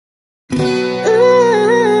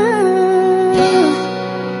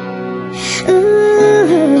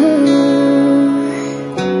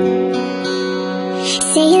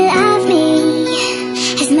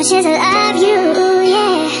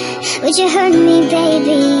Would you hurt me,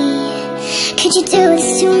 baby? Could you do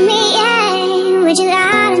this to me, yeah? Would you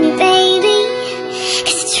lie to me, baby?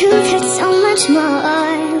 'Cause the truth hurts so much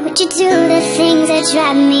more. Would you do the things that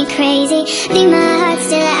drive me crazy? Leave my heart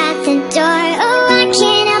still at the door. Oh, I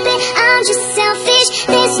can't help it, I'm just selfish.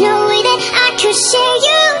 There's no way that I could share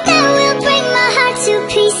you. That will break my heart to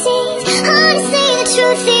pieces. Honestly, the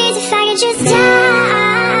truth is, if I could just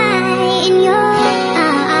die in your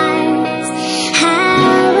arms, I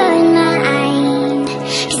wouldn't mind.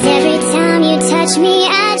 'Cause every time you touch me,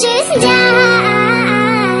 I just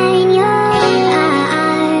die in your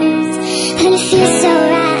arms. And it feels so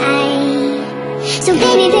right. So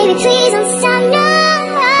baby, baby, please don't stop now.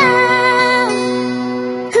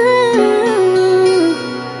 Ooh,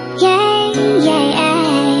 yeah, yeah.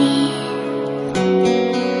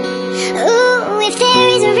 Ooh, if there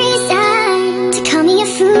is a reason to call me a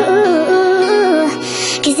fool,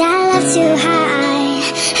 'cause I love too hard.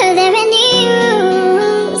 Are there any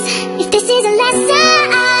rules? If this is a lesson,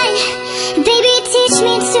 baby, teach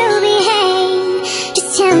me to behave. Just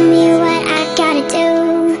tell me what I gotta do,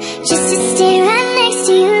 just to stay right next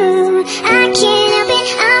to you. I can't help it,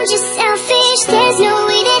 I'm just selfish. There's no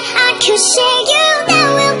way that I could share you. That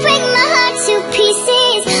will break my heart to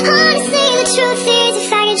pieces. Honestly, the truth is, if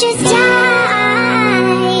I could just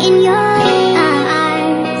die in your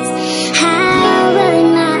arms, I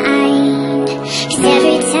wouldn't mind. 'Cause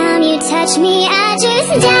every time you touch me, I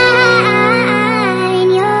just die in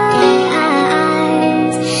your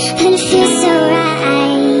arms. And it feels so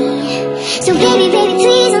right. So baby, baby,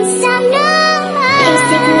 please don't stop now.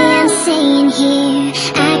 Basically, I'm saying here,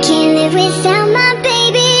 I can't live without my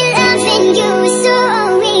baby. Loving you is so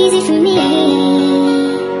easy for me.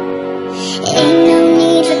 Ain't no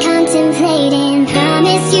need for contemplating.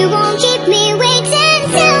 Promise you won't